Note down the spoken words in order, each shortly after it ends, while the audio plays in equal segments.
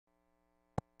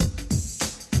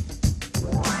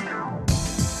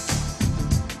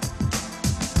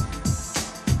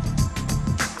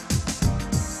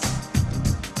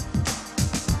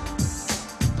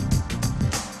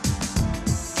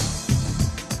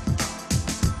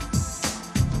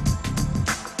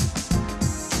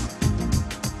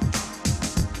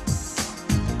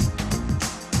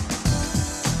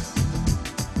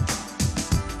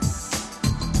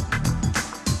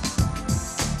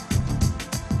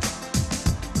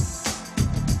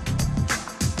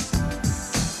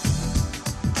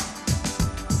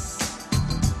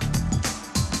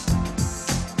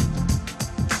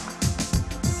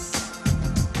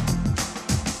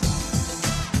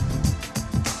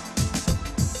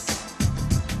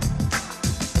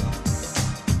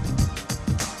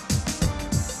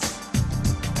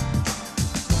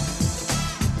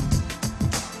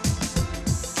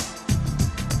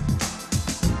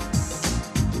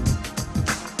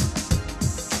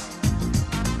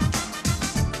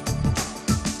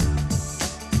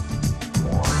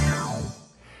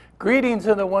Greetings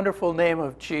in the wonderful name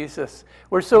of Jesus.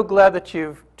 We're so glad that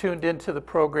you've tuned into the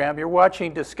program. You're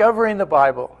watching Discovering the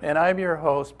Bible, and I'm your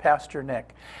host, Pastor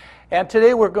Nick. And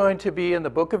today we're going to be in the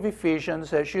book of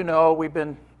Ephesians. As you know, we've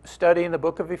been studying the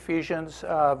book of Ephesians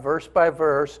verse by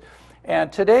verse.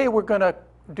 And today we're going to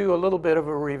do a little bit of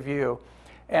a review.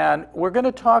 And we're going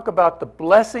to talk about the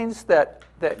blessings that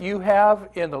you have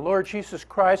in the Lord Jesus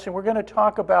Christ. And we're going to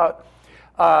talk about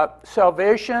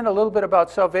salvation, a little bit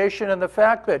about salvation, and the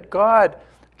fact that God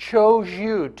chose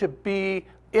you to be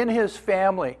in His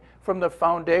family from the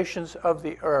foundations of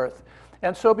the earth.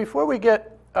 And so before we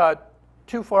get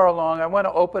too far along, I want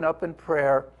to open up in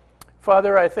prayer.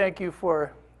 Father, I thank you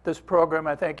for this program.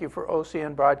 I thank you for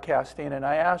OCN Broadcasting, and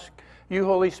I ask you,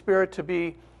 Holy Spirit, to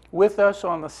be with us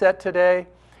on the set today.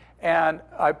 And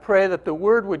I pray that the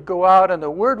word would go out and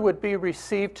the word would be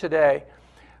received today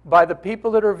by the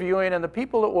people that are viewing and the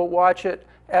people that will watch it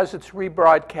as it's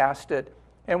rebroadcasted.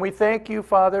 And we thank you,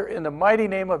 Father, in the mighty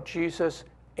name of Jesus.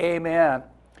 Amen.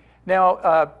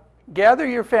 Now, gather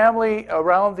your family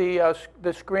around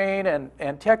the screen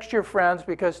and text your friends,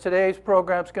 because today's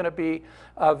program is going to be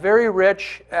very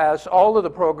rich, as all of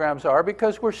the programs are,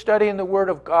 because we're studying the Word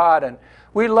of God. And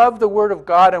we love the Word of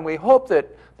God, and we hope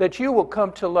that you will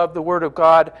come to love the Word of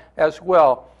God as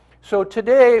well. So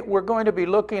today we're going to be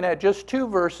looking at just two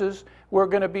verses. We're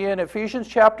going to be in Ephesians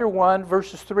chapter 1,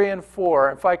 verses 3 and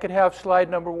 4. If I could have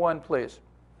slide number 1, please.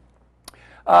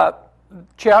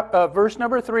 Verse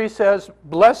number 3 says,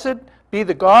 "Blessed be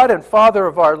the God and Father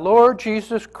of our Lord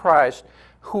Jesus Christ,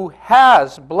 who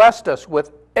has blessed us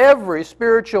with every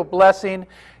spiritual blessing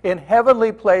in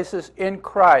heavenly places in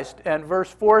Christ." And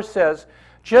verse 4 says,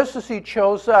 "Just as He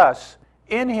chose us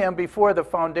in Him before the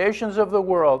foundations of the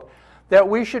world, that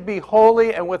we should be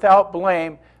holy and without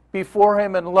blame before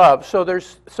Him in love." So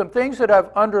there's some things that I've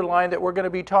underlined that we're going to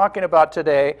be talking about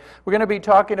today. We're going to be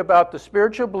talking about the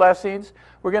spiritual blessings.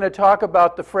 We're going to talk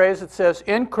about the phrase that says,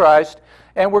 "in Christ,"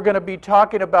 and we're going to be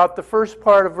talking about the first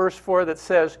part of verse 4 that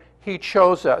says, "He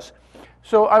chose us."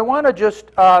 So I want to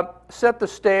just set the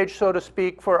stage, so to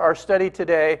speak, for our study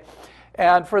today.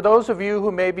 And for those of you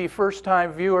who may be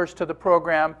first-time viewers to the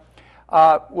program,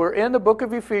 we're in the book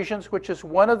of Ephesians, which is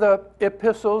one of the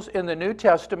epistles in the New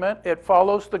Testament. It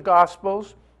follows the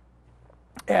Gospels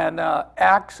and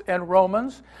Acts and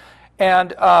Romans.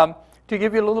 And to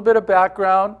give you a little bit of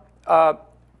background,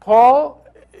 Paul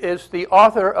is the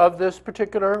author of this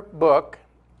particular book.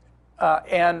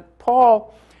 And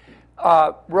Paul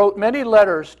wrote many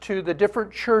letters to the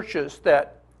different churches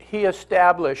that he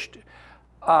established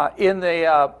in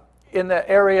the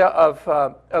area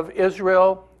of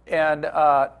Israel, and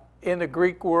in the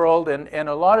Greek world, and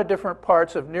a lot of different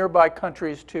parts of nearby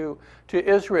countries to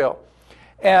Israel.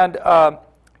 And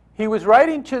he was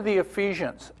writing to the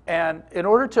Ephesians. And in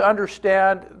order to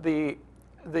understand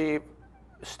the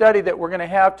study that we're going to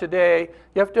have today,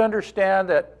 you have to understand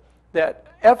that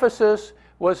Ephesus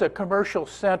was a commercial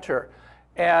center.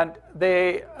 And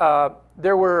there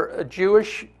were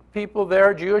Jewish people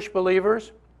there, Jewish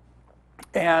believers,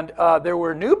 and there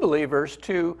were new believers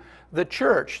to the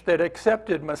church that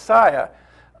accepted Messiah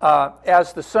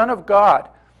as the Son of God,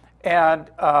 and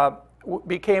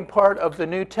became part of the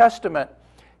New Testament.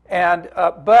 And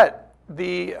but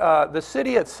the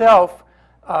city itself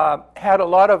had a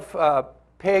lot of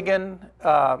pagan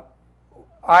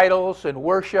idols and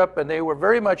worship, and they were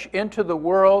very much into the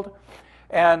world.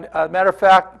 And as a matter of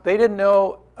fact, they didn't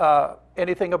know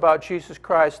anything about Jesus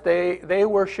Christ. They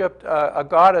worshipped a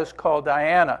goddess called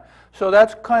Diana. So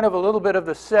that's kind of a little bit of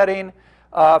the setting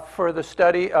for the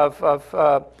study of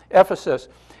Ephesus.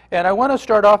 And I want to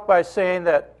start off by saying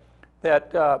that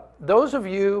those of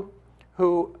you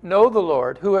who know the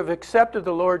Lord, who have accepted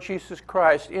the Lord Jesus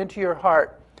Christ into your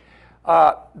heart,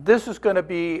 this is going to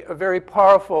be a very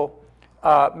powerful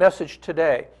message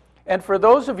today. And for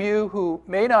those of you who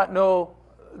may not know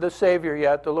the Savior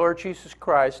yet, the Lord Jesus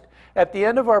Christ, at the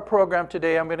end of our program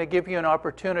today, I'm going to give you an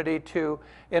opportunity to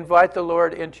invite the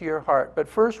Lord into your heart. But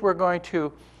first, we're going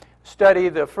to study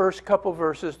the first couple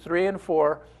verses, 3 and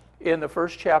 4, in the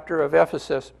first chapter of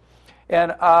Ephesus.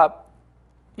 And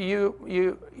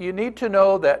you need to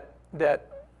know that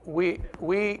we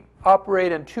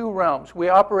operate in two realms. We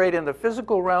operate in the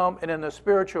physical realm and in the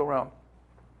spiritual realm.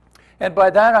 And by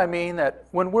that I mean that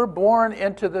when we're born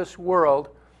into this world,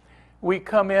 we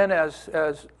come in as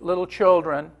little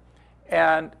children,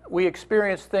 and we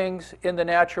experience things in the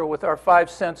natural with our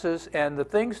five senses, and the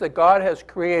things that God has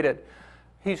created.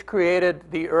 He's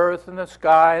created the earth and the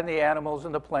sky and the animals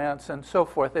and the plants and so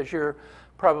forth, as you're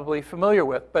probably familiar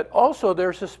with. But also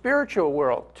there's a spiritual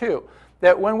world too,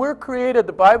 that when we're created,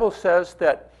 the Bible says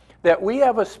that we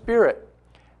have a spirit,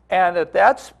 and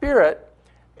that spirit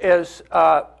is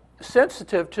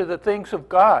sensitive to the things of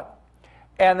God.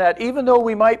 And that even though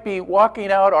we might be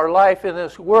walking out our life in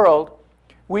this world,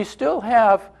 we still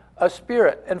have a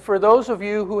spirit. And for those of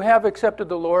you who have accepted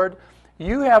the Lord,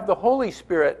 you have the Holy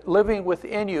Spirit living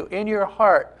within you, in your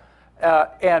heart.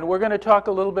 And we're going to talk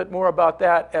a little bit more about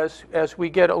that as we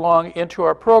get along into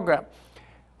our program.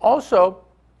 Also,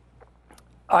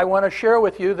 I want to share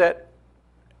with you that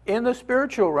in the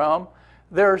spiritual realm,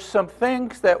 there's some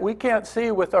things that we can't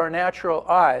see with our natural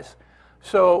eyes.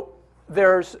 So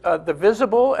there's the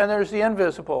visible and there's the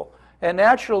invisible. And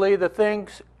naturally, the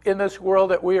things in this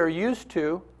world that we are used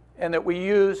to and that we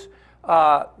use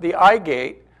the eye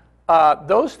gate,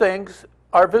 those things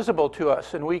are visible to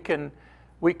us, and we can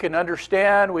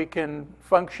understand, we can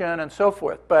function, and so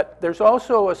forth. But there's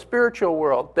also a spiritual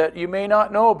world that you may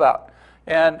not know about.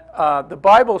 And the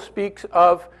Bible speaks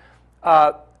of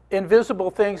invisible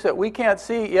things that we can't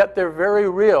see, yet they're very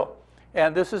real.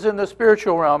 And this is in the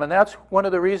spiritual realm. And that's one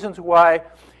of the reasons why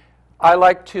I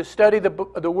like to study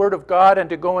the Word of God and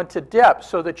to go into depth,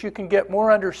 so that you can get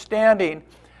more understanding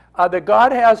that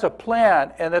God has a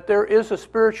plan and that there is a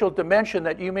spiritual dimension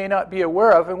that you may not be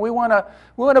aware of. And we want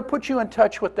to put you in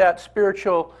touch with that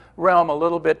spiritual realm a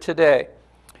little bit today.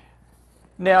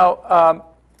 Now,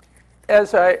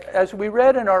 as we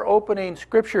read in our opening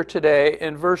scripture today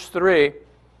in verse 3,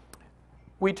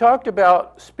 we talked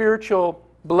about spiritual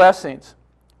blessings,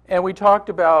 and we talked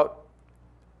about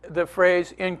the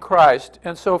phrase "in Christ."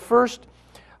 And so first,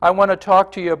 I want to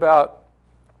talk to you about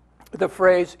the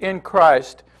phrase "in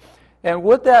Christ." And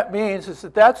what that means is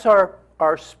that that's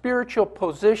our spiritual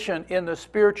position in the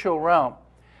spiritual realm.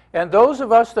 And those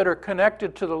of us that are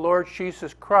connected to the Lord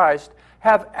Jesus Christ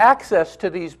have access to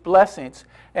these blessings.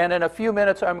 And in a few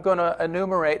minutes, I'm going to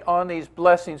enumerate on these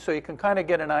blessings so you can kind of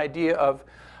get an idea of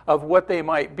what they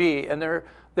might be. And they're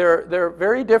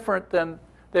very different than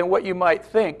what you might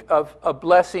think of a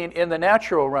blessing in the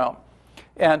natural realm.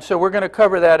 And so we're going to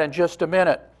cover that in just a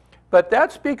minute. But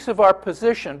that speaks of our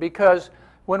position, because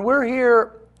when we're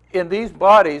here in these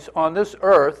bodies on this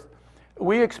earth,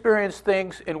 we experience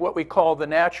things in what we call the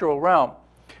natural realm.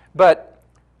 But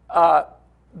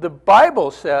the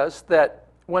Bible says that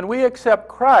when we accept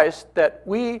Christ, that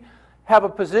we have a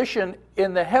position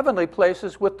in the heavenly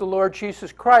places with the Lord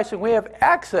Jesus Christ, and we have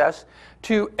access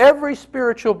to every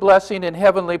spiritual blessing in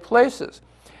heavenly places.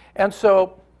 And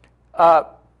so,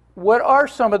 what are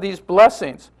some of these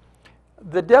blessings?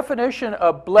 The definition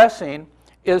of blessing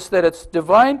is that it's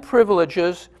divine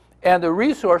privileges and the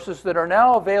resources that are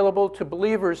now available to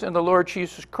believers in the Lord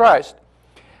Jesus Christ.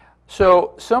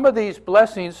 So some of these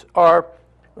blessings are,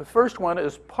 the first one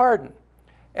is pardon.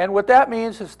 And what that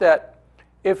means is that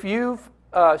if you've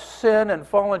sinned and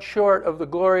fallen short of the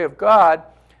glory of God,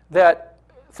 that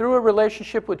through a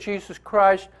relationship with Jesus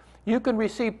Christ, you can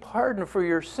receive pardon for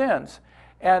your sins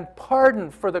and pardon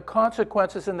for the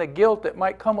consequences and the guilt that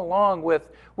might come along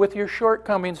with your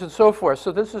shortcomings and so forth.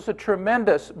 So this is a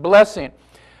tremendous blessing.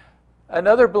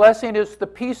 Another blessing is the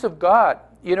peace of God.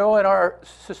 You know, in our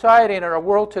society and in our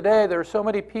world today, there are so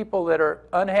many people that are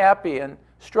unhappy and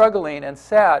struggling and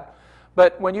sad.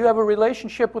 But when you have a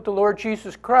relationship with the Lord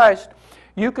Jesus Christ,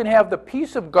 you can have the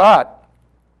peace of God.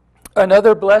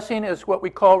 Another blessing is what we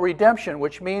call redemption,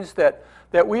 which means that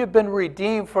we have been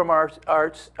redeemed from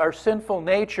our sinful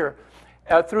nature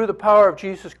through the power of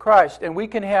Jesus Christ. And we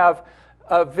can have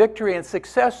victory and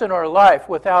success in our life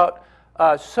without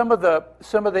some of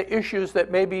the issues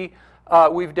that maybe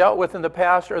we've dealt with in the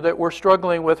past or that we're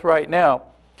struggling with right now.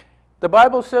 The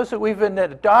Bible says that we've been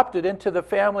adopted into the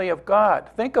family of God.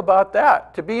 Think about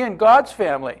that, to be in God's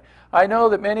family. I know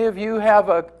that many of you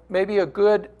have maybe a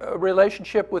good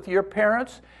relationship with your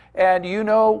parents, and you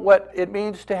know what it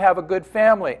means to have a good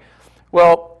family.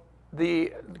 Well,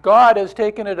 God has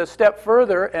taken it a step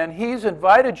further, and He's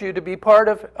invited you to be part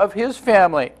of His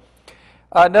family.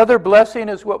 Another blessing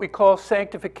is what we call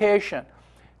sanctification.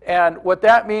 And what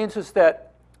that means is that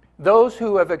those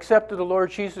who have accepted the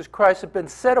Lord Jesus Christ have been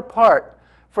set apart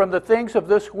from the things of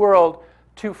this world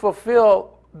to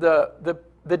fulfill the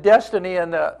destiny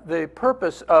and the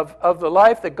purpose of the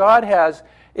life that God has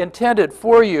intended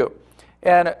for you.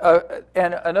 And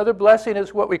another blessing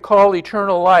is what we call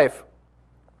eternal life.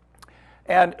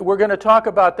 And we're going to talk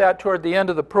about that toward the end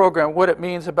of the program, what it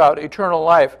means about eternal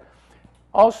life.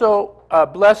 Also, a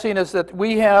blessing is that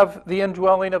we have the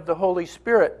indwelling of the Holy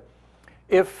Spirit.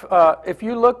 If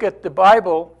you look at the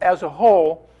Bible as a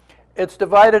whole, it's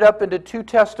divided up into two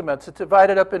testaments. It's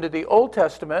divided up into the Old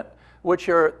Testament, which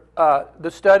are the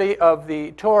study of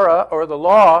the Torah or the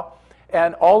law,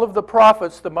 and all of the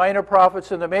prophets, the minor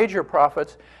prophets and the major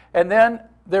prophets. And then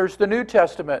there's the New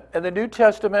Testament. And the New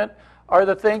Testament are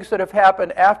the things that have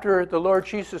happened after the Lord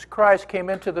Jesus Christ came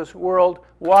into this world,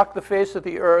 walked the face of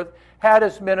the earth, had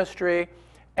his ministry,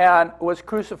 and was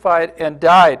crucified and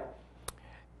died.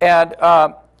 And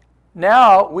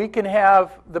now we can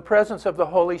have the presence of the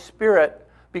Holy Spirit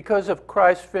because of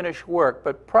Christ's finished work.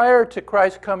 But prior to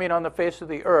Christ coming on the face of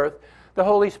the earth, the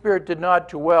Holy Spirit did not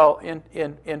dwell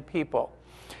in people.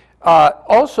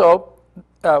 Also,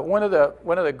 one of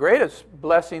the greatest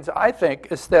blessings, I think,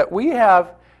 is that we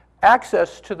have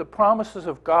access to the promises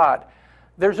of God.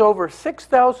 There's over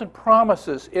 6,000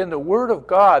 promises in the Word of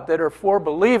God that are for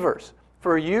believers,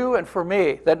 for you and for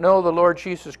me, that know the Lord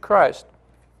Jesus Christ.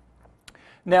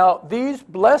 Now, these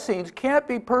blessings can't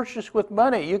be purchased with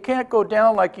money. You can't go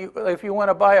down like if you want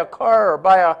to buy a car or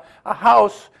buy a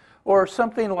house or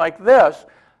something like this.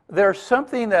 There's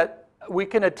something that we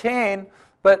can attain,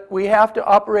 but we have to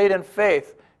operate in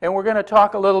faith. And we're going to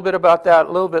talk a little bit about that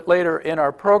a little bit later in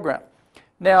our program.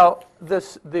 Now,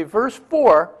 the verse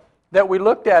 4 that we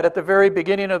looked at the very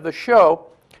beginning of the show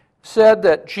said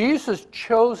that Jesus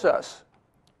chose us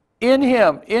in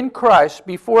Him, in Christ,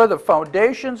 before the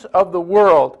foundations of the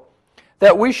world,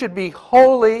 that we should be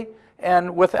holy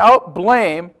and without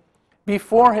blame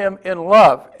before Him in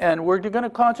love. And we're going to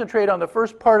concentrate on the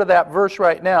first part of that verse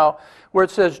right now, where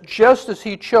it says, just as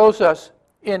He chose us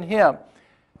in Him.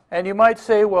 And you might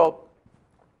say, well,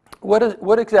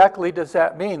 what exactly does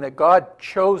that mean, that God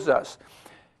chose us?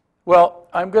 Well,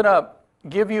 I'm going to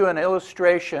give you an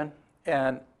illustration,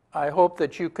 and I hope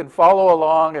that you can follow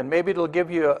along, and maybe it'll give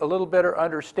you a little better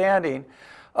understanding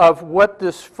of what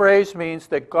this phrase means,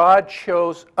 that God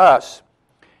chose us.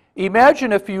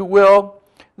 Imagine, if you will,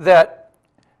 that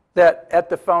at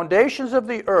the foundations of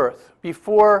the earth,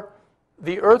 before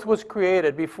the earth was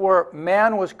created, before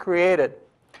man was created,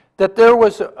 that there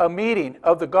was a meeting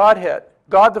of the Godhead,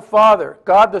 God the Father,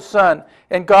 God the Son,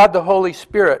 and God the Holy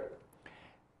Spirit.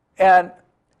 And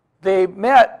they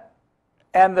met,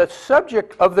 and the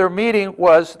subject of their meeting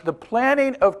was the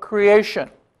planning of creation.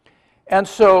 And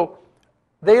so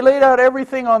they laid out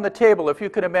everything on the table, if you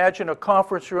can imagine a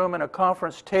conference room and a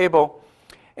conference table.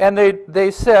 And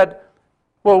they said,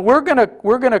 well, we're going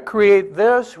to create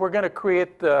this, we're going to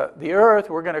create the earth,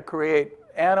 we're going to create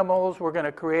animals, we're going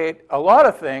to create a lot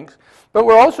of things, but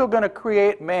we're also going to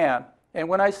create man. And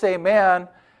when I say man,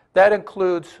 that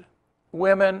includes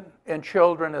women and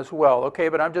children as well, okay?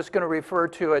 But I'm just going to refer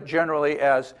to it generally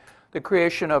as the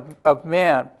creation of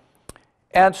man.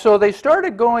 And so they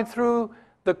started going through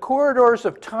the corridors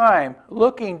of time,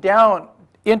 looking down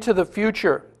into the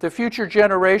future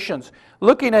generations,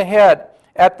 looking ahead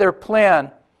at their plan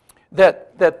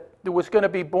that was going to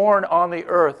be born on the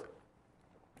earth.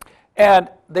 And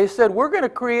they said, we're going to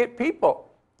create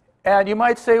people. And you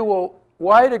might say, well,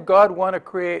 why did God want to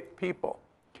create people?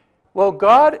 Well,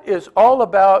 God is all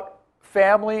about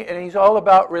family, and He's all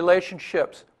about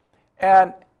relationships.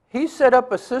 And He set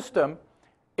up a system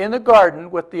in the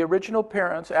garden with the original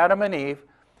parents, Adam and Eve,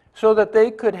 so that they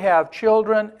could have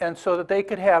children and so that they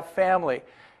could have family.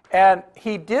 And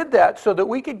He did that so that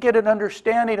we could get an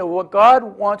understanding of what God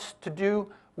wants to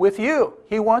do with you.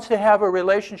 He wants to have a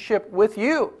relationship with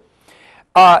you.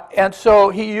 And so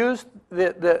He used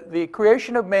the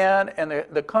creation of man and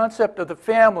the concept of the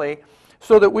family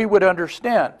so that we would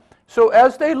understand. So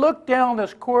as they looked down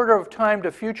this corridor of time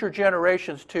to future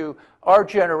generations, to our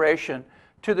generation,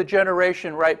 to the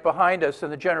generation right behind us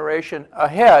and the generation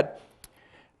ahead,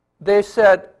 they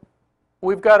said,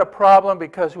 we've got a problem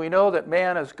because we know that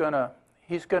man is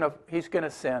he's gonna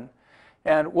sin.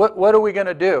 And what are we going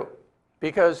to do?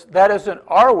 Because that isn't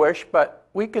our wish, but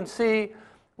we can see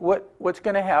what's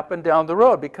going to happen down the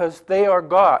road, because they are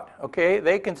God, okay?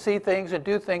 They can see things and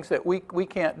do things that we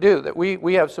can't do, that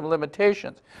we have some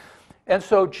limitations. And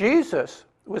so Jesus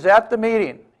was at the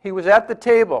meeting. He was at the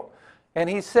table, and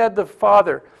He said to the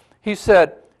Father, He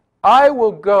said, I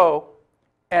will go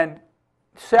and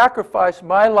sacrifice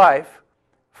my life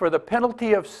for the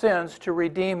penalty of sins to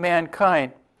redeem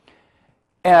mankind.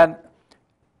 And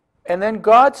then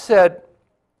God said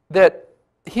that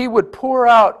He would pour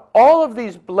out all of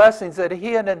these blessings that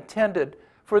He had intended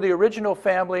for the original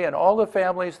family and all the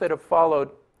families that have followed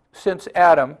since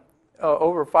Adam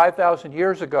over 5,000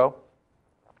 years ago.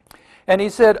 And He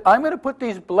said, I'm going to put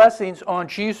these blessings on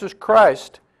Jesus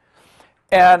Christ,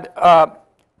 and I'm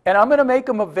going to make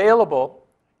them available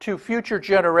to future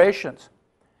generations.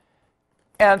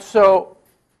 And so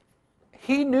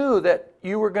He knew that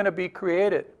you were going to be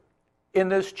created in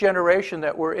this generation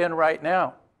that we're in right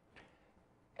now.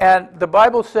 And the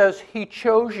Bible says He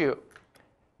chose you.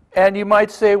 And you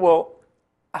might say, well,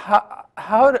 how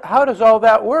how does all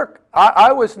that work?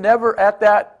 I was never at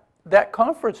that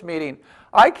conference meeting.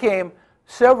 I came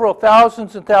several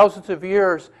thousands and thousands of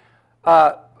years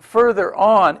further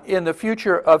on in the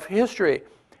future of history.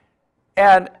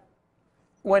 And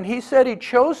when he said he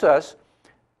chose us,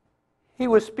 he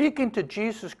was speaking to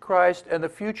Jesus Christ and the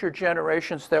future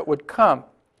generations that would come.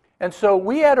 And so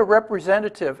we had a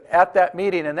representative at that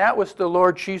meeting, and that was the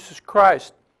Lord Jesus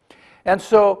Christ. And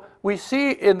so we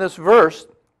see in this verse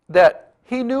that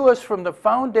he knew us from the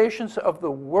foundations of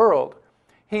the world.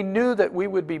 He knew that we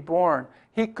would be born.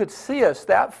 He could see us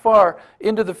that far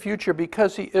into the future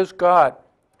because he is God.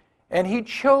 And he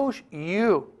chose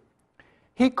you.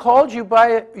 He called you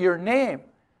by your name.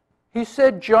 He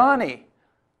said Johnny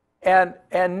and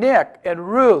Nick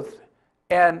and Ruth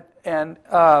and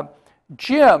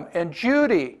Jim and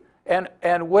Judy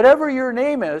and whatever your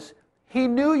name is. He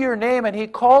knew your name and he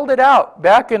called it out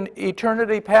back in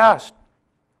eternity past.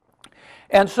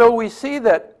 And so we see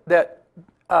that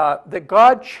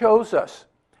God chose us.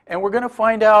 And we're going to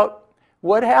find out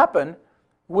what happened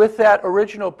with that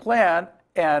original plan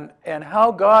and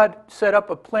how God set up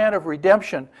a plan of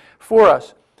redemption for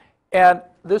us. And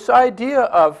this idea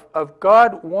of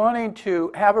God wanting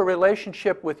to have a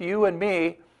relationship with you and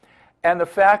me, and the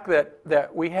fact that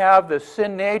we have the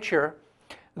sin nature,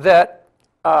 that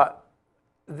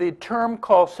the term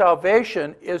called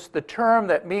salvation is the term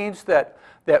that means that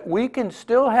we can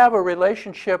still have a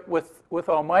relationship with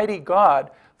Almighty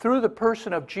God through the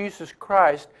person of Jesus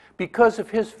Christ because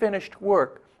of his finished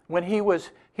work when he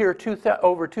was here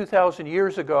over 2,000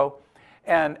 years ago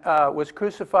and was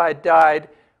crucified, died,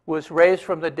 was raised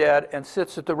from the dead, and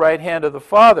sits at the right hand of the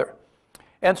Father.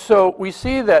 And so we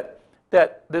see that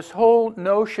this whole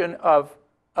notion of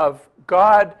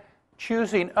God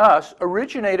choosing us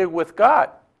originated with God.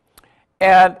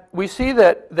 And we see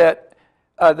that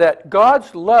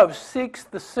God's love seeks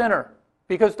the sinner,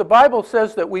 because the Bible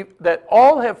says that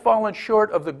all have fallen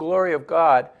short of the glory of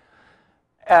God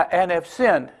and have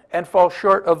sinned and fall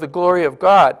short of the glory of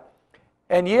God.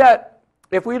 And yet,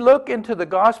 if we look into the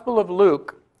Gospel of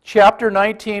Luke, chapter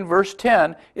 19, verse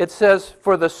 10, it says,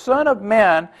 "For the Son of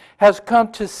Man has come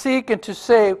to seek and to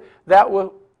save that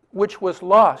which was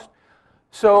lost."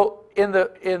 So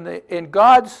in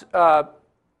God's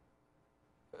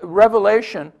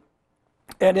revelation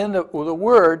and in the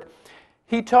Word,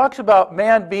 he talks about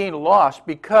man being lost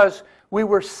because we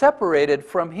were separated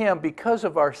from him because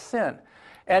of our sin.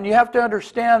 And you have to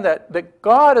understand that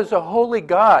God is a holy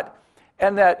God,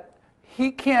 and that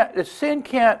sin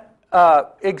can't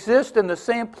exist in the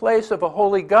same place of a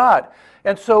holy God.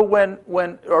 And so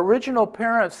when original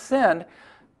parents sinned,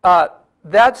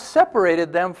 that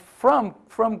separated them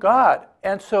from God.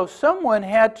 And so someone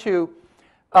had to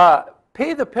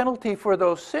pay the penalty for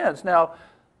those sins. Now,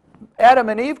 Adam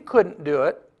and Eve couldn't do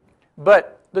it,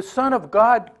 but the Son of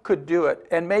God could do it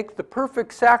and make the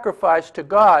perfect sacrifice to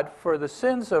God for the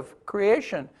sins of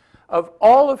creation, of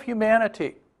all of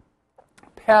humanity,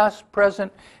 past,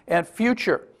 present, and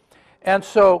future. And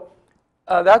so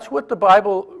that's what the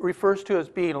Bible refers to as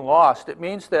being lost. It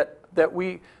means that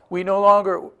we no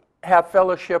longer have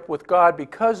fellowship with God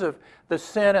because of the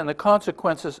sin and the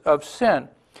consequences of sin.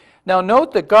 Now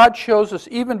note that God chose us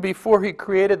even before he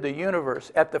created the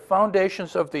universe. At the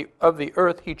foundations of the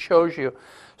earth, he chose you.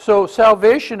 So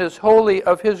salvation is wholly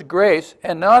of his grace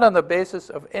and not on the basis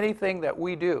of anything that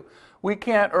we do. We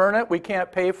can't earn it. We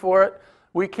can't pay for it.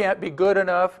 We can't be good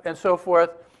enough and so forth.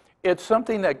 It's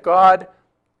something that God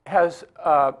has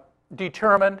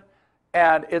determined,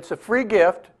 and it's a free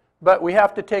gift, but we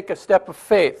have to take a step of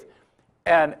faith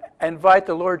and invite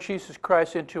the Lord Jesus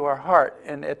Christ into our heart.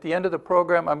 And at the end of the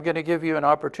program, I'm going to give you an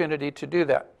opportunity to do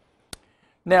that.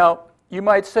 Now, you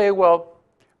might say, well,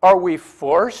 are we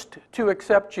forced to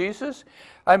accept Jesus?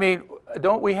 I mean,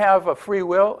 don't we have a free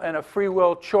will and a free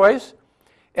will choice?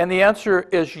 And the answer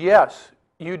is yes,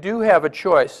 you do have a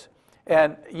choice.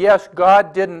 And yes,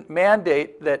 God didn't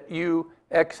mandate that you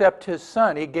accept his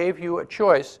Son. He gave you a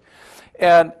choice.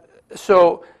 And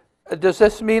so, does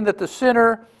this mean that the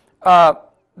sinner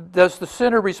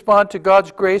respond to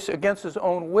God's grace against his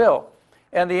own will?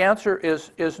 And the answer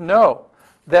is no.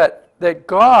 That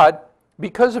God,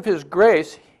 because of his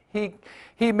grace,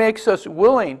 he makes us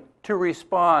willing to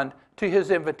respond to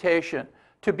his invitation,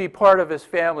 to be part of his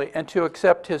family, and to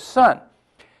accept his Son.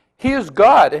 He is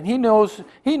God, and he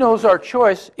knows our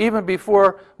choice even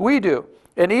before we do.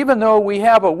 And even though we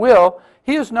have a will,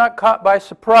 he is not caught by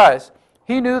surprise.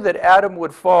 He knew that Adam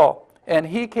would fall, and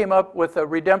he came up with a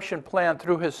redemption plan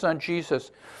through his Son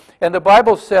Jesus. And the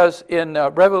Bible says in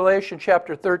Revelation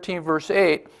chapter 13, verse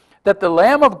 8, that the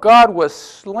Lamb of God was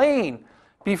slain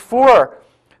before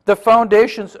the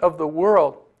foundations of the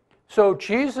world. So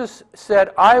Jesus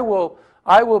said, I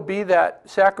will be that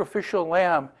sacrificial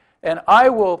lamb, and I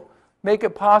will make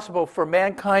it possible for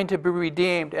mankind to be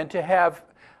redeemed and to have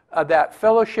that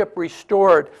fellowship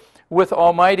restored with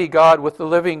Almighty God, with the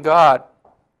living God.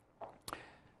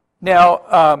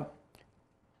 Now,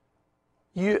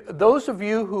 those of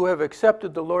you who have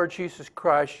accepted the Lord Jesus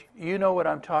Christ, you know what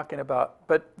I'm talking about.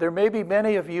 But there may be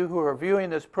many of you who are viewing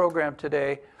this program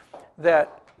today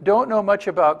that don't know much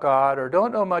about God, or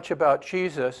don't know much about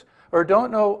Jesus, or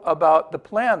don't know about the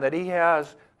plan that He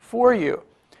has for you.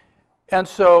 And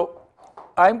so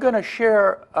I'm going to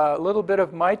share a little bit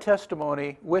of my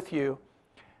testimony with you,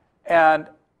 and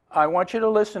I want you to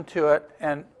listen to it,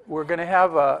 and we're going to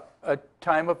have a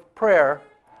time of prayer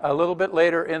a little bit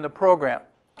later in the program.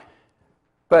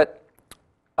 But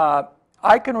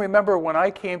I can remember when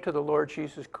I came to the Lord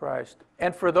Jesus Christ,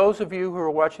 and for those of you who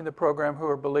are watching the program who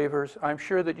are believers, I'm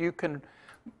sure that you can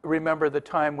remember the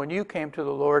time when you came to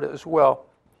the Lord as well.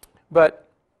 But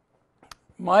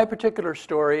my particular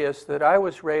story is that I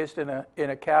was raised in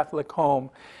a Catholic home,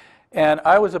 and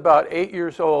I was about 8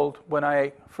 years old when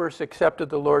I first accepted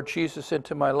the Lord Jesus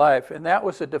into my life, and that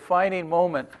was a defining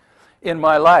moment in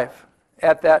my life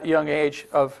at that young age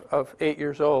of 8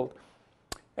 years old.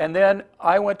 And then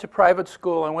I went to private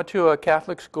school. I went to a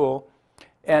Catholic school,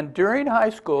 and during high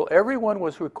school, everyone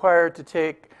was required to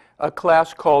take a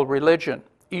class called religion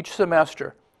each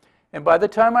semester. And by the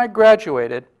time I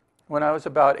graduated, when I was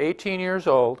about 18 years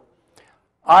old,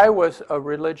 I was a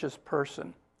religious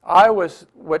person. I was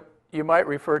what you might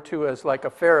refer to as like a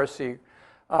Pharisee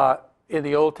in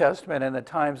the Old Testament in the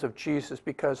times of Jesus,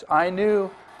 because I knew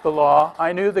the law,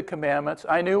 I knew the commandments,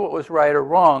 I knew what was right or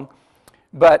wrong,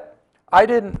 but I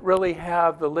didn't really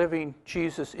have the living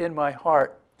Jesus in my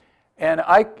heart. And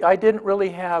I didn't really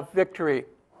have victory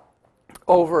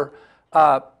over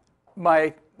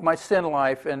my sin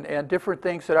life and different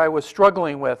things that I was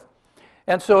struggling with.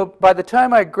 And so by the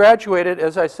time I graduated,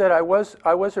 as I said, I was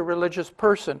a religious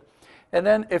person. And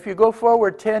then if you go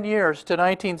forward 10 years to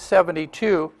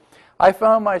 1972, I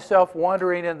found myself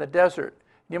wandering in the desert.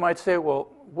 You might say, well,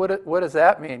 what does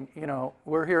that mean? You know,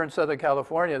 we're here in Southern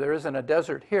California. There isn't a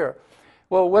desert here.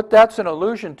 Well, what that's an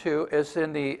allusion to is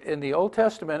in the Old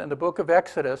Testament, in the book of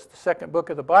Exodus, the second book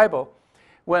of the Bible,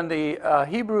 when the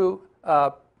Hebrew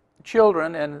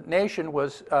children and nation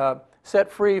was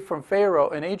set free from Pharaoh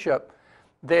in Egypt,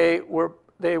 they were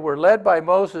led by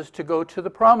Moses to go to the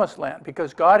Promised Land,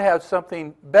 because God had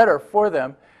something better for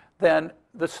them than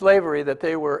the slavery that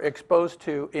they were exposed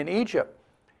to in Egypt.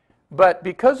 But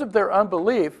because of their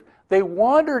unbelief, they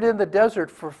wandered in the desert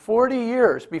for 40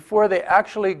 years before they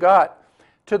actually got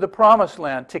to the Promised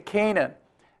Land, to Canaan.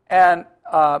 And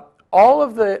all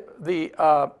of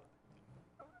the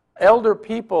elder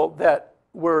people that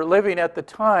were living at the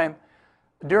time,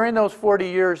 during those 40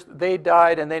 years, they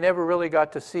died, and they never really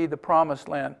got to see the Promised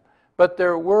Land. But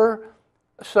there were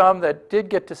some that did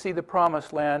get to see the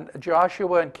Promised Land.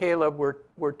 Joshua and Caleb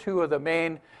were two of the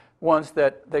main ones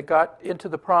that got into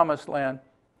the Promised Land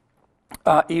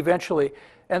eventually.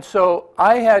 And so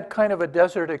I had kind of a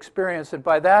desert experience, and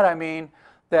by that I mean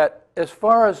that as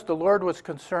far as the Lord was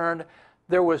concerned,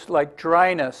 there was like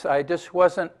dryness. I just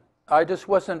wasn't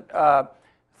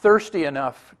thirsty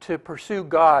enough to pursue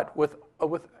God with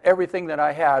everything that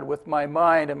I had, with my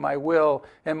mind and my will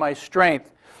and my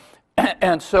strength.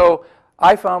 And so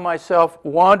I found myself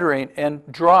wandering and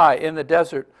dry in the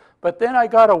desert. But then I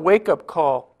got a wake-up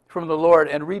call from the Lord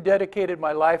and rededicated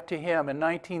my life to Him in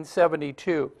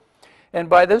 1972. And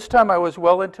by this time I was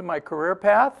well into my career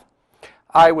path.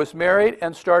 I was married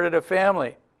and started a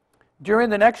family. During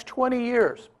the next 20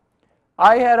 years,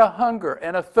 I had a hunger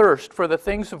and a thirst for the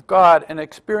things of God and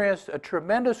experienced a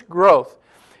tremendous growth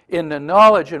in the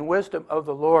knowledge and wisdom of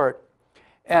the Lord.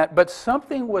 But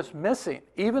something was missing.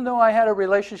 Even though I had a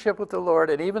relationship with the Lord,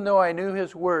 and even though I knew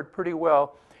His Word pretty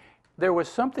well, there was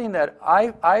something that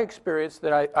I experienced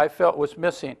that I felt was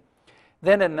missing.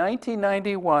 Then in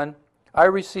 1991, I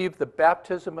received the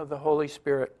baptism of the Holy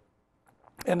Spirit.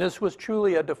 And this was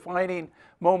truly a defining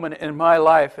moment in my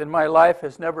life, and my life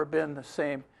has never been the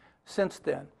same since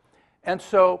then. And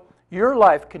so your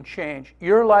life can change.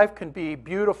 Your life can be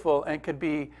beautiful and can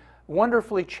be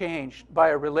wonderfully changed by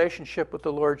a relationship with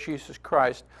the Lord Jesus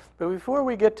Christ. But before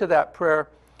we get to that prayer,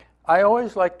 I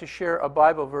always like to share a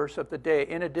Bible verse of the day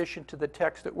in addition to the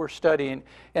text that we're studying.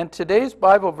 And today's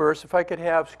Bible verse, if I could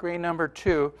have screen number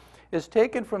 2, is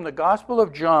taken from the Gospel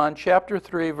of John, chapter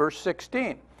 3, verse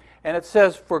 16. And it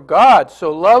says, "For God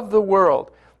so loved the world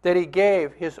that He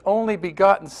gave His only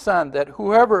begotten Son, that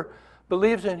whoever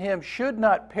believes in Him should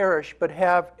not perish but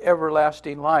have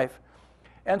everlasting life."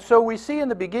 And so we see in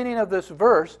the beginning of this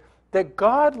verse that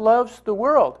God loves the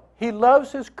world. He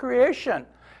loves His creation.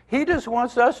 He just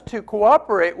wants us to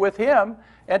cooperate with Him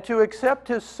and to accept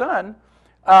His Son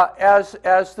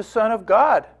as the Son of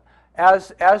God,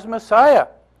 as Messiah.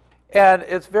 And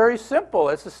it's very simple.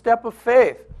 It's a step of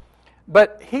faith.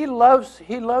 But He loves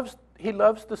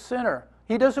the sinner.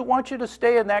 He doesn't want you to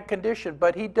stay in that condition,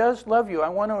 but He does love you. I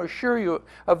want to assure you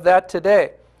of that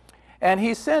today. And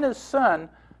He sent His Son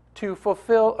to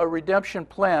fulfill a redemption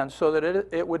plan so that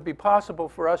it would be possible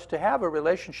for us to have a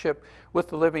relationship with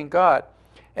the living God.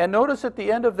 And notice at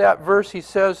the end of that verse, He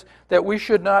says that we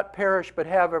should not perish but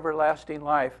have everlasting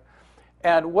life.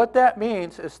 And what that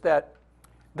means is that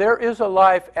there is a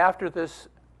life after this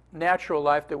natural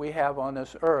life that we have on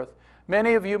this earth.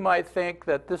 Many of you might think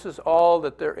that this is all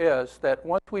that there is, that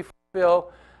once we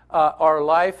fulfill our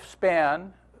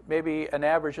lifespan, maybe an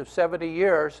average of 70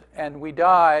 years, and we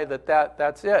die,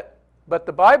 that's it. But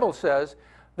the Bible says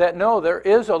that no, there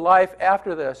is a life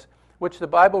after this, which the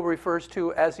Bible refers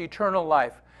to as eternal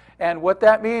life. And what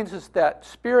that means is that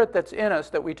spirit that's in us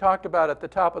that we talked about at the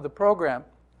top of the program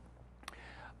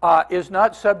is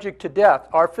not subject to death.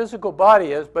 Our physical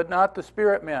body is, but not the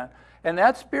spirit man. And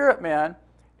that spirit man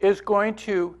is going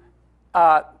to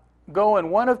go in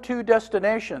one of two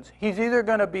destinations. He's either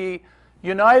going to be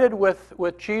united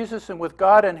with Jesus and with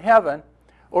God in heaven,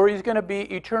 or he's going to be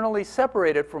eternally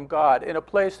separated from God in a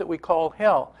place that we call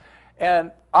hell.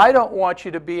 And I don't want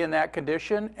you to be in that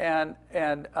condition, and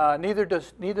neither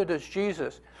does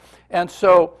Jesus. And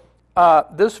so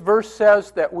this verse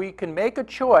says that we can make a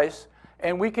choice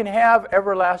and we can have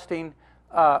everlasting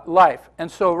life.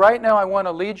 And so right now I want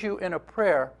to lead you in a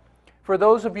prayer for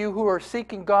those of you who are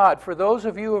seeking God, for those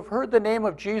of you who have heard the name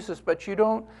of Jesus, but you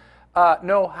don't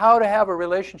know how to have a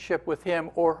relationship with Him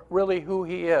or really who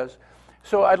He is.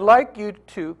 So I'd like you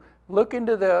to look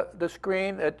into the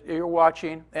screen that you're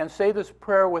watching and say this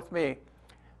prayer with me.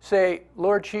 Say,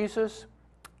 Lord Jesus,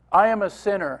 I am a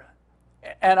sinner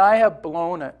and I have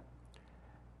blown it.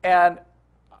 And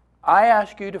I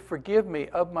ask you to forgive me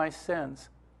of my sins.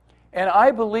 And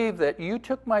I believe that you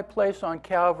took my place on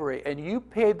Calvary and you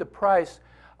paid the price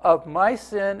of my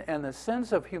sin and the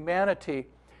sins of humanity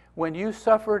when you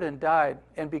suffered and died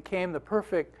and became the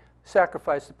perfect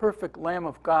sacrifice, the perfect Lamb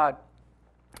of God.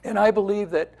 And I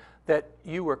believe that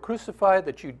you were crucified,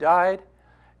 that you died,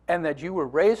 and that you were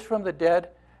raised from the dead,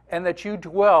 and that you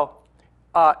dwell,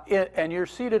 and you're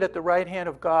seated at the right hand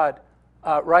of God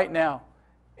right now.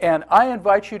 And I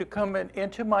invite you to come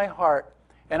into my heart,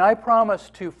 and I promise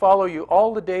to follow you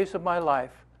all the days of my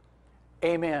life.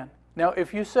 Amen. Now,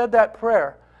 if you said that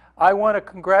prayer, I want to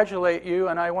congratulate you,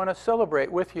 and I want to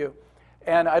celebrate with you.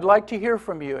 And I'd like to hear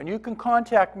from you. And you can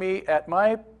contact me at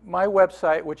my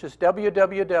website, which is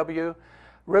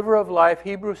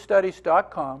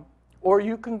www.riveroflifehebrewstudies.com, or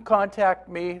you can contact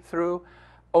me through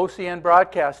OCN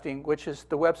Broadcasting, which is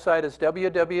the website is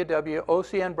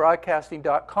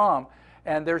www.ocnbroadcasting.com.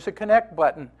 And there's a connect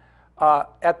button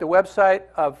at the website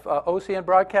of OCN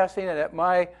Broadcasting and at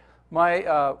my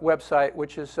website,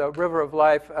 which is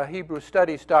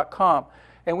riveroflifehebrewstudies.com.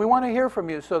 And we want to hear from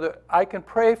you so that I can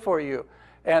pray for you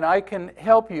and I can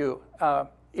help you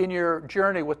in your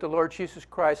journey with the Lord Jesus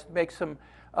Christ, make some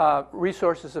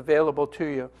resources available to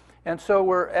you. And so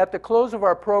we're at the close of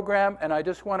our program, and I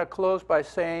just want to close by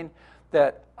saying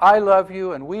that I love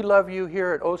you and we love you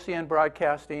here at OCN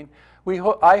Broadcasting.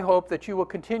 I hope that you will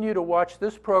continue to watch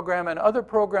this program and other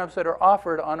programs that are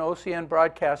offered on OCN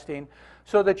Broadcasting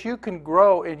so that you can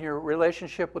grow in your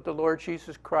relationship with the Lord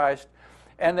Jesus Christ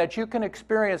and that you can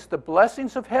experience the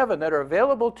blessings of heaven that are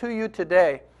available to you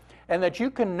today, and that you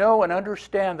can know and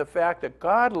understand the fact that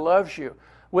God loves you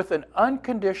with an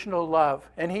unconditional love,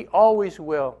 and He always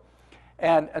will.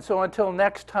 And so until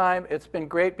next time, it's been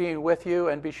great being with you,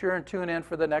 and be sure and tune in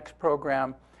for the next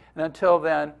program. And until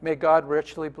then, may God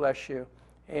richly bless you.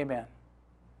 Amen.